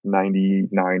we're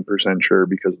 99% sure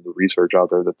because of the research out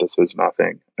there that this is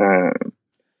nothing?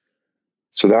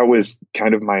 So that was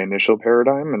kind of my initial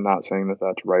paradigm. I'm not saying that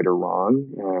that's right or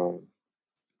wrong.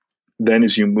 Then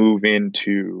as you move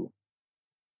into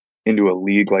a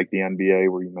league like the NBA,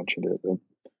 where you mentioned it,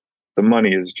 the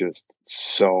money is just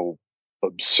so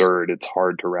absurd. It's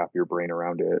hard to wrap your brain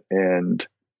around it. And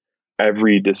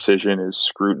every decision is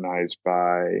scrutinized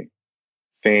by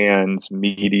fans,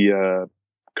 media,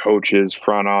 coaches,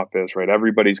 front office, right?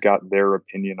 Everybody's got their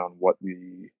opinion on what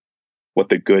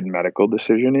the good medical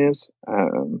decision is.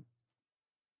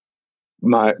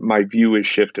 My view has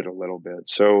shifted a little bit.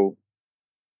 So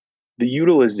the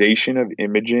utilization of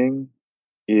imaging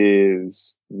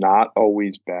is not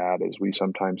always bad as we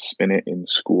sometimes spin it in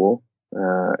school,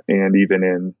 and even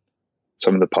in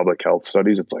some of the public health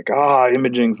studies. It's like,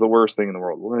 imaging's the worst thing in the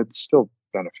world. Well, it's still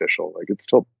beneficial. Like it's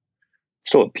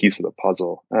still a piece of the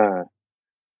puzzle.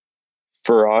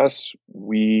 For us,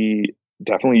 we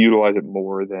definitely utilize it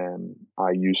more than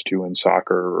I used to in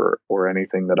soccer or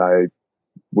anything that I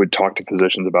would talk to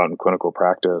physicians about in clinical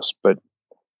practice. But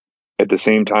at the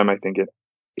same time, I think it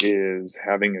is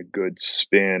having a good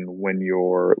spin when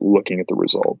you're looking at the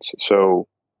results. So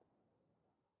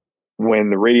when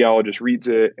the radiologist reads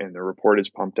it and the report is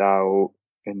pumped out,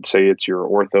 and say it's your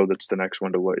ortho that's the next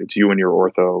one to look, it's you and your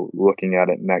ortho looking at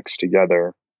it next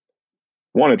together.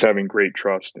 One, it's having great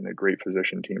trust and a great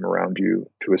physician team around you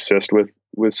to assist with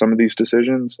some of these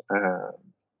decisions.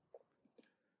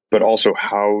 But also,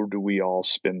 how do we all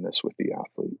spin this with the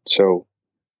athlete? So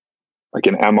like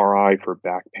an MRI for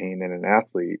back pain in an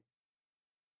athlete,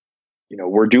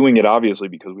 we're doing it obviously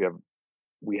because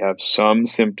we have some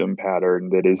symptom pattern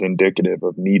that is indicative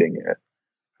of needing it.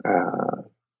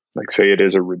 Like say it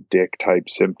is a Redick type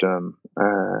symptom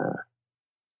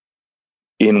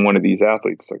in one of these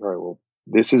athletes. Like, all right, well,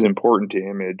 this is important to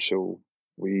image so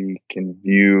we can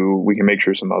make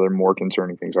sure some other more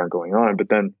concerning things aren't going on. But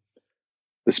then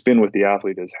the spin with the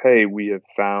athlete is, hey, we have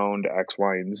found X,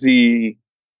 Y, and Z.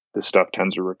 This stuff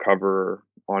tends to recover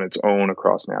on its own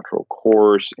across natural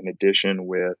course, in addition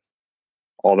with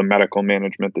all the medical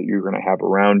management that you're going to have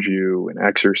around you and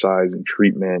exercise and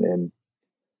treatment. And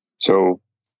so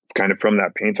kind of from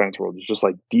that pain science world, it's just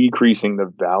like decreasing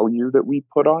the value that we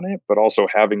put on it, but also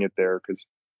having it there because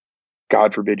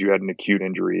God forbid you had an acute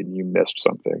injury and you missed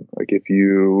something. Like if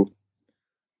you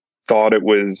thought it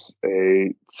was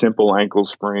a simple ankle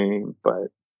sprain, but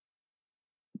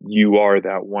you are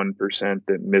that 1%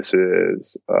 that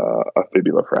misses a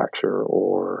fibula fracture,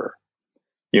 or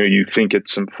you think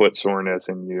it's some foot soreness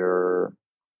and you're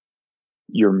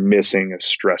missing a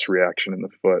stress reaction in the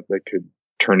foot that could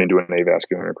turn into an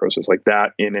avascular necrosis. Like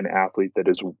that in an athlete that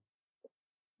is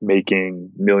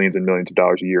making millions and millions of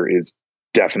dollars a year is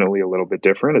definitely a little bit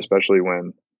different, especially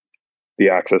when the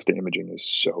access to imaging is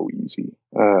so easy.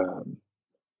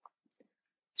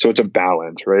 So it's a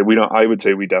balance, right? I would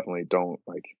say we definitely don't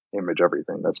like image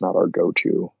everything. That's not our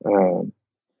go-to.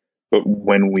 But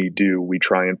when we do, we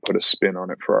try and put a spin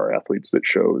on it for our athletes that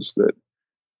shows that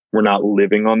we're not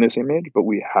living on this image, but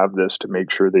we have this to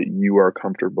make sure that you are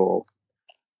comfortable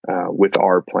with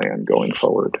our plan going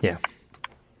forward. Yeah,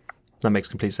 that makes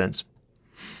complete sense.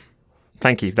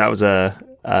 Thank you. That was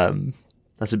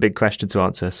that's a big question to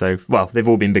answer. So, well, they've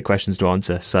all been big questions to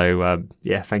answer. So,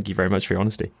 yeah, thank you very much for your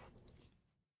honesty.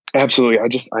 Absolutely. I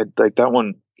like that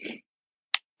one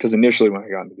because initially when I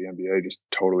got into the NBA, just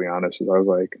totally honest, is I was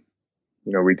like,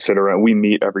 we'd sit around, we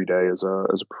meet every day as a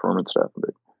performance staff, and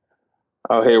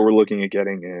oh, hey, we're looking at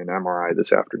getting an MRI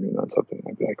this afternoon on something.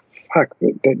 I'd be like, fuck,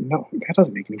 no, that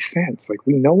doesn't make any sense. Like,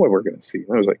 we know what we're going to see.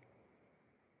 And I was like,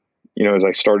 as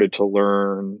I started to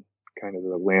learn kind of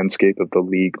the landscape of the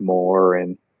league more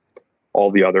and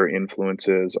all the other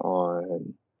influences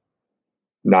on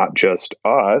not just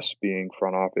us being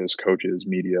front office, coaches,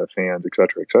 media, fans,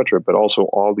 et cetera, but also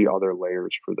all the other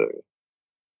layers for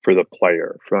the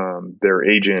player, from their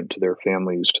agent to their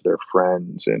families to their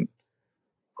friends, and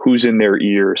who's in their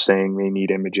ear saying they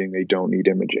need imaging, they don't need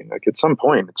imaging. Like, at some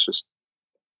point, it's just,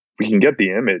 we can get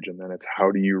the image, and then it's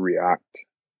how do you react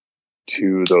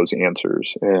to those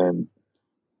answers, and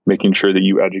making sure that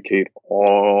you educate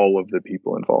all of the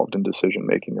people involved in decision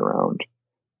making around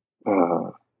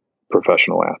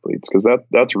professional athletes, because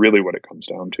that's really what it comes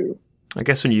down to. I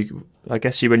guess when you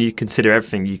consider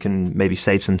everything, you can maybe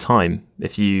save some time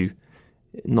if you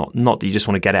not that you just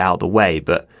want to get it out of the way,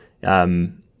 but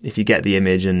if you get the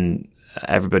image and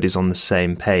everybody's on the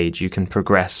same page, you can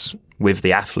progress with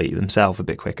the athlete themselves a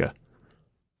bit quicker.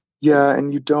 Yeah,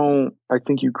 and I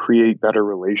think you create better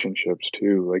relationships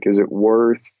too. Like, is it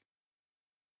worth,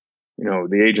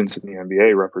 the agents in the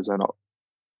NBA represent,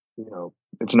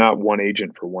 it's not one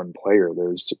agent for one player.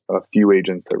 There's a few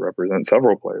agents that represent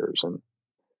several players. And,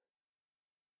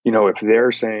 if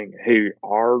they're saying, hey,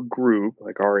 our group,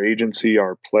 like our agency,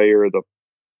 our player, the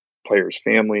player's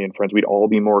family and friends, we'd all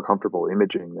be more comfortable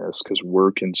imaging this because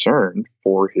we're concerned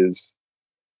for his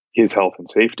health and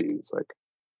safety. It's like,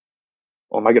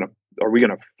 are we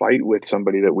going to fight with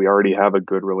somebody that we already have a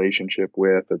good relationship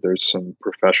with, that there's some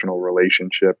professional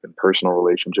relationship and personal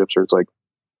relationships? Or it's like,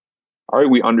 all right,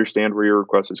 we understand where your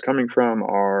request is coming from.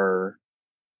 Our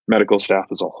medical staff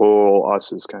as a whole,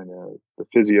 us as kind of the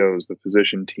physios, the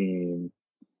physician team,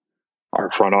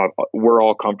 our front office, we're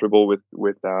all comfortable with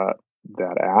that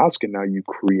ask. And now you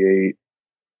create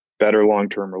better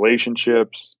long-term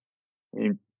relationships. I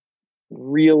mean,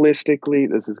 realistically,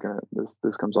 this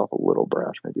comes off a little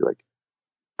brash, maybe, like,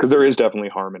 because there is definitely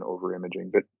harm in over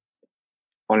imaging, but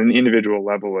on an individual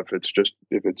level, if it's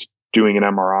doing an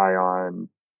MRI on,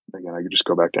 again, I could just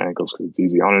go back to ankles because it's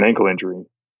easy, on an ankle injury,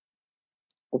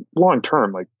 long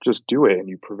term, like, just do it, and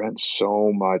you prevent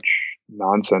so much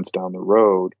nonsense down the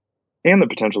road, and the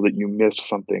potential that you missed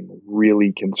something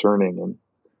really concerning, and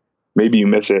maybe you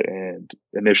miss it, and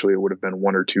initially it would have been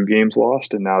 1 or 2 games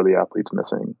lost, and now the athlete's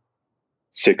missing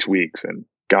 6 weeks, and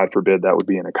God forbid that would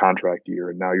be in a contract year,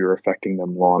 and now you're affecting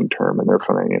them long term and their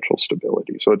financial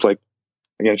stability. So it's like,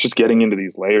 again, it's just getting into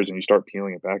these layers, and you start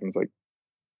peeling it back, and it's like,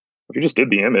 if you just did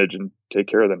the image and take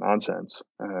care of the nonsense,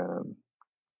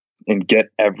 and get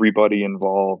everybody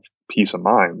involved peace of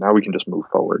mind, now we can just move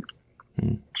forward.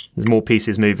 There's more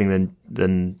pieces moving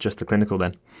than just the clinical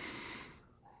then.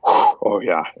 Oh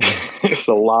yeah. There's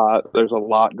a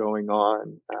lot going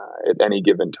on at any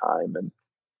given time, and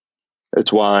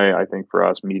it's why I think for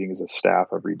us, meeting as a staff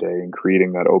every day and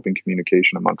creating that open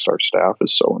communication amongst our staff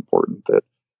is so important, that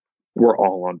we're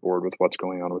all on board with what's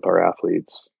going on with our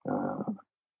athletes,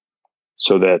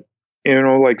 so that,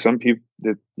 like, some people,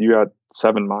 that you got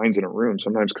 7 minds in a room,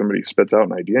 sometimes somebody spits out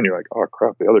an idea and you're like, oh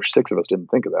crap, the other 6 of us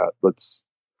didn't think of that. Let's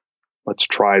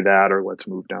try that, or let's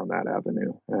move down that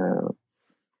avenue.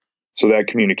 So that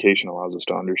communication allows us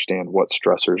to understand what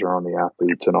stressors are on the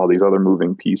athletes and all these other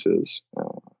moving pieces,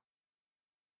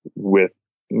 with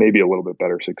maybe a little bit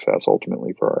better success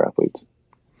ultimately for our athletes.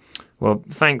 Well,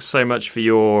 thanks so much for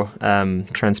your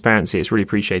transparency. It's really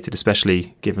appreciated,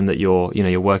 especially given that you're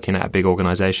working at a big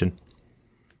organization.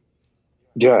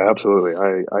 Yeah, absolutely.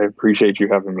 I appreciate you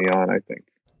having me on, I think.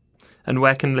 And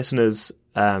where can listeners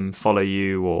follow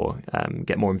you or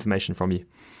get more information from you?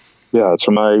 Yeah,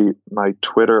 so my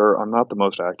Twitter, I'm not the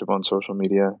most active on social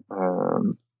media.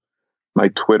 My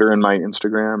Twitter and my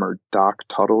Instagram are Doc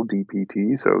Tuttle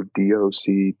DPT, so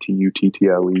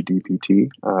DOCTUTTLE DPT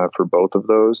for both of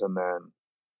those. And then,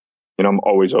 I'm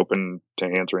always open to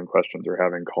answering questions or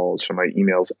having calls. So my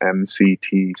email's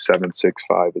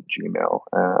mct765@gmail.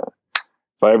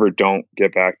 If I ever don't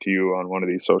get back to you on one of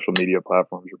these social media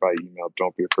platforms or by email,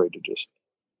 don't be afraid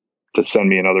to send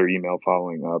me another email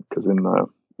following up, because in the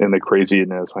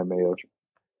craziness, I may have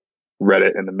read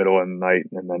it in the middle of the night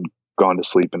and then gone to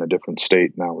sleep in a different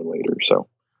state an hour later. So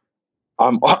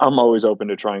I'm always open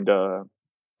to trying to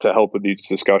help with these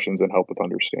discussions and help with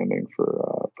understanding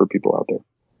for people out there.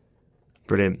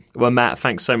 Brilliant. Well, Matt,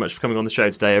 thanks so much for coming on the show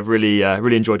today. I've really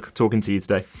enjoyed talking to you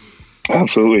today.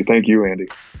 Absolutely. Thank you, Andy.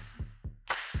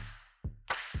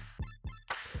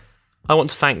 I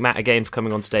want to thank Matt again for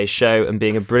coming on today's show and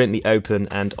being a brilliantly open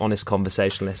and honest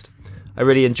conversationalist. I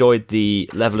really enjoyed the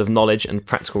level of knowledge and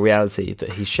practical reality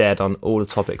that he shared on all the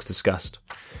topics discussed.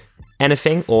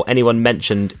 Anything or anyone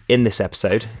mentioned in this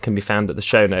episode can be found at the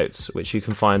show notes, which you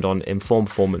can find on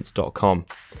informperformance.com.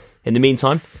 In the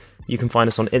meantime, you can find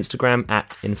us on Instagram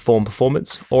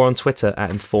 @informperformance or on Twitter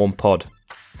 @informpod.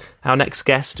 Our next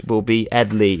guest will be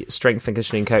Ed Lee, strength and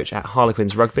conditioning coach at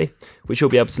Harlequins Rugby, which you'll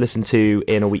be able to listen to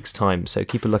in a week's time, so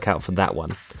keep a lookout for that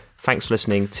one. Thanks for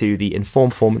listening to the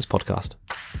Informed Performance Podcast.